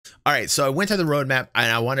All right, so I went to the roadmap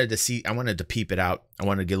and I wanted to peep it out. I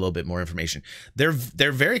wanted to get a little bit more information. They're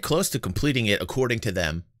very close to completing it according to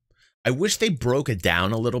them. I wish they broke it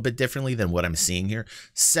down a little bit differently than what I'm seeing here.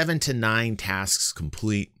 7 to 9 tasks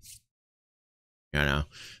complete. You know,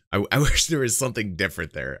 I wish there was something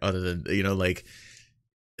different there other than, you know, like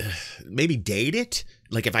maybe date it.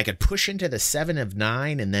 Like if I could push into the 7 of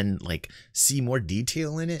 9 and then like see more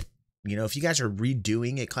detail in it. You know, if you guys are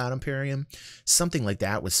redoing it, Cloud Imperium, something like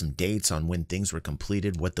that with some dates on when things were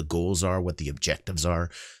completed, what the goals are, what the objectives are,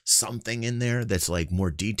 something in there that's like more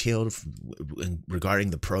detailed regarding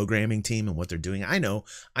the programming team and what they're doing. I know,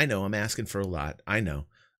 I'm asking for a lot. I know.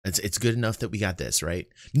 It's good enough that we got this, right?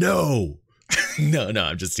 No. No,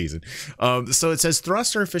 I'm just teasing. So it says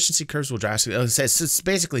thruster efficiency curves will drastically. It's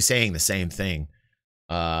basically saying the same thing.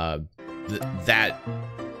 That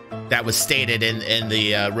was stated in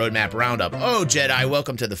the roadmap roundup. Oh, Jedi,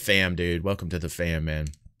 welcome to the fam, dude. Welcome to the fam, man.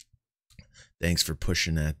 Thanks for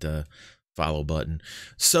pushing that follow button.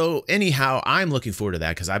 So anyhow, I'm looking forward to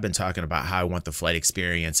that because I've been talking about how I want the flight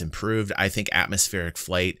experience improved. I think atmospheric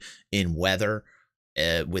flight in weather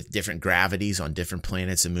with different gravities on different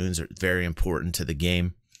planets and moons are very important to the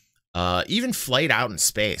game. Even flight out in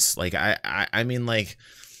space. Like, I mean, like,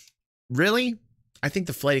 really? I think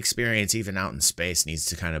the flight experience, even out in space, needs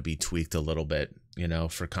to kind of be tweaked a little bit, you know,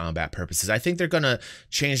 for combat purposes. I think they're going to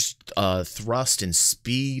change thrust and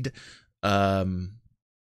speed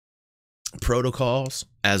protocols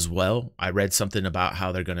as well. I read something about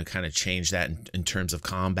how they're going to kind of change that in terms of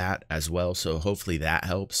combat as well. So hopefully that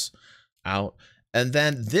helps out. And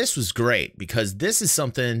then this was great because this is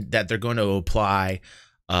something that they're going to apply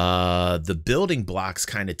the building blocks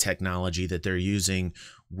kind of technology that they're using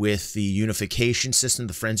with the unification system,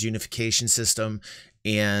 the Friends unification system,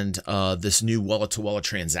 and this new wallet-to-wallet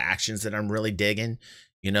transactions that I'm really digging.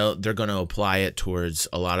 You know, they're going to apply it towards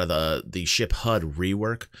a lot of the ship HUD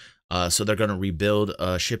rework. So they're going to rebuild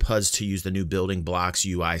ship HUDs to use the new building blocks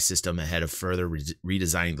UI system ahead of further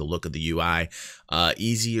redesigning the look of the UI,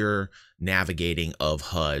 easier navigating of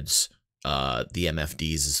HUDs, the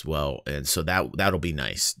MFDs as well. And so that'll be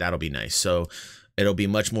nice. That'll be nice. So it'll be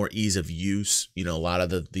much more ease of use. You know, a lot of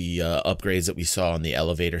the upgrades that we saw on the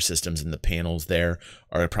elevator systems and the panels there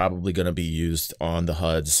are probably going to be used on the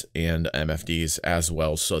HUDs and MFDs as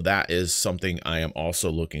well. So that is something I am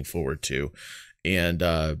also looking forward to. And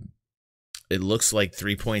it looks like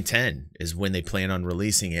 3.10 is when they plan on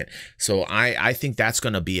releasing it. So I think that's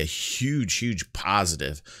going to be a huge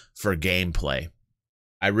positive for gameplay.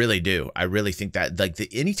 I really do. I really think that, like,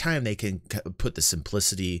 anytime they can put the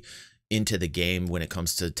simplicity into the game when it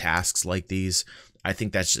comes to tasks like these, I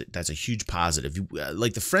think that's a huge positive.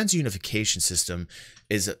 Like, the Friends unification system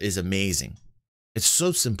is amazing. It's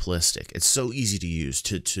so simplistic. It's so easy to use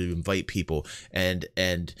to invite people and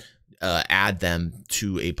add them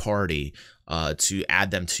to a party, to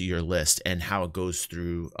add them to your list, and how it goes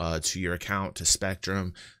through to your account, to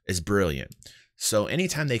Spectrum, is brilliant. So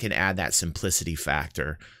anytime they can add that simplicity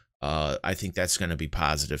factor, I think that's going to be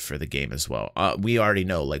positive for the game as well. We already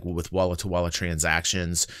know, like with wallet-to-wallet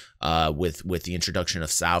transactions, with the introduction of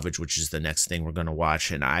salvage, which is the next thing we're going to watch,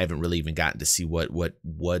 and I haven't really even gotten to see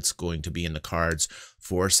what's going to be in the cards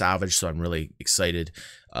for salvage. So I'm really excited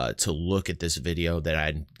to look at this video that I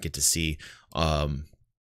didn't get to see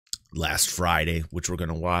last Friday, which we're going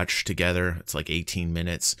to watch together. It's like 18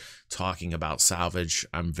 minutes talking about salvage.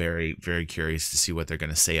 I'm very curious to see what they're going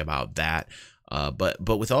to say about that.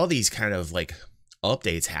 But with all these kind of like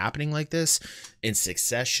updates happening like this in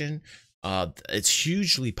succession, it's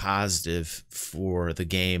hugely positive for the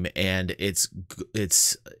game, and it's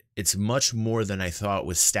much more than I thought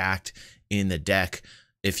was stacked in the deck.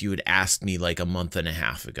 If you had asked me like a month and a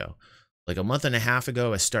half ago, I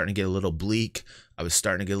was starting to get a little bleak. I was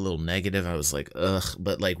starting to get a little negative. I was like, ugh.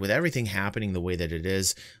 But like with everything happening the way that it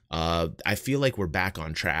is, I feel like we're back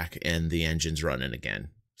on track and the engine's running again.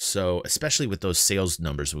 So especially with those sales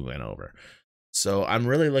numbers we went over. So I'm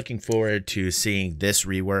really looking forward to seeing this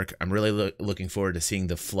rework. I'm really looking forward to seeing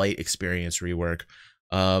the flight experience rework.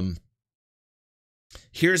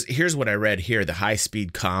 Here's what I read here. The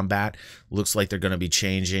high-speed combat looks like they're going to be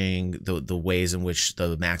changing the ways in which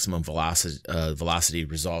the maximum velocity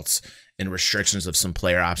results in restrictions of some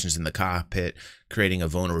player options in the cockpit, creating a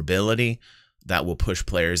vulnerability that will push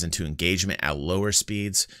players into engagement at lower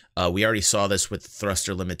speeds. We already saw this with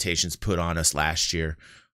thruster limitations put on us last year.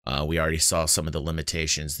 We already saw some of the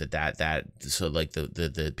limitations so like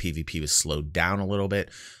the PvP was slowed down a little bit.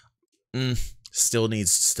 Still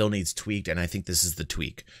needs tweaked, and I think this is the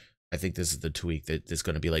tweak. I think this is the tweak that's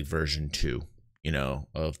going to be like version 2. you know,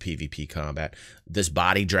 of PvP combat. This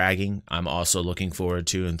body dragging, I'm also looking forward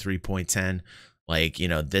to in 3.10. Like, you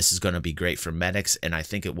know, this is going to be great for medics, and I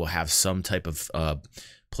think it will have some type of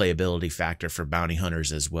playability factor for bounty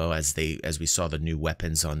hunters as well, as we saw the new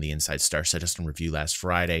weapons on the Inside Star Citizen review last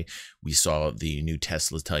Friday. We saw the new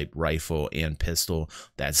Tesla type rifle and pistol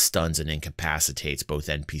that stuns and incapacitates both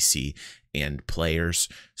NPC and players.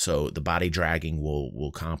 So the body dragging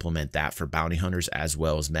will complement that for bounty hunters as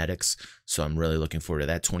well as medics. So I'm really looking forward to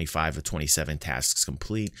that. 25 of 27 tasks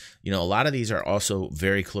complete. You know, a lot of these are also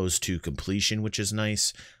very close to completion, which is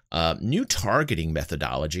nice. New targeting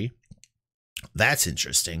methodology. That's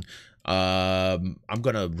interesting. I'm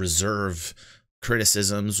going to reserve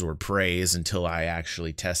criticisms or praise until I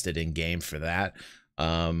actually test it in game for that.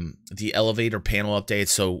 The elevator panel updates,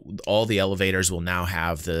 so all the elevators will now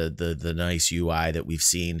have the nice UI that we've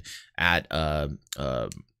seen at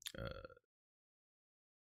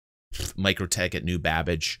Microtech at New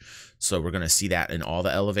Babbage. So we're going to see that in all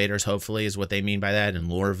the elevators, hopefully, is what they mean by that. In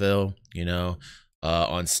Loreville, you know,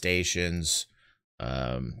 on stations,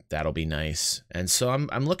 that'll be nice. And so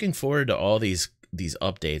I'm looking forward to all these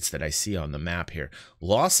updates that I see on the map here.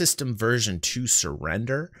 Law System version 2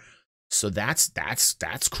 surrender. So that's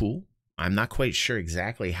cool. I'm not quite sure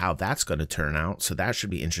exactly how that's going to turn out. So that should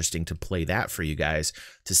be interesting to play that for you guys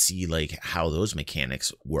to see like how those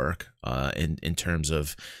mechanics work in terms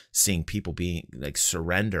of seeing people being like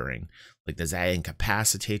surrendering. Like, does that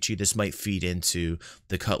incapacitate you? This might feed into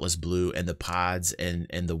the Cutlass Blue and the pods and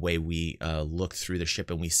the way we looked through the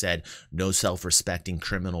ship, and we said no self-respecting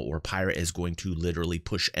criminal or pirate is going to literally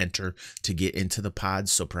push enter to get into the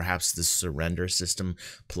pods. So perhaps the surrender system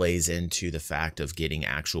plays into the fact of getting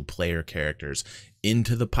actual player characters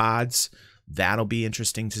into the pods. That'll be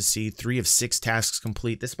interesting to see. 3 of 6 tasks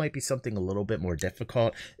complete. This might be something a little bit more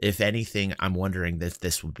difficult. If anything, I'm wondering if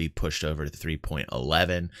this would be pushed over to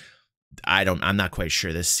 3.11. I'm not quite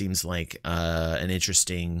sure. This seems like an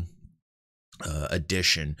interesting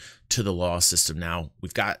addition to the law system. Now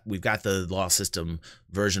we've got the law system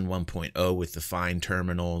version 1.0 with the fine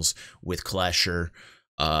terminals, with Klesher,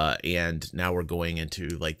 and now we're going into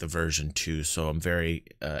like the version 2. So I'm very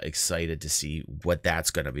excited to see what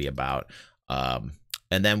that's going to be about.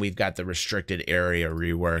 And then we've got the restricted area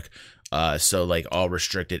rework. So like all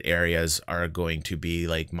restricted areas are going to be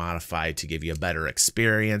like modified to give you a better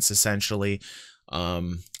experience, essentially.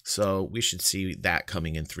 So we should see that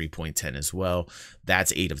coming in 3.10 as well.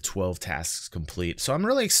 That's 8 of 12 tasks complete. So I'm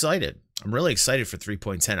really excited. I'm really excited for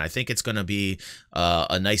 3.10. I think it's going to be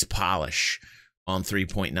a nice polish on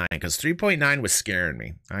 3.9, because 3.9 was scaring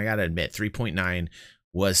me. I got to admit, 3.9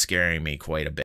 was scaring me quite a bit.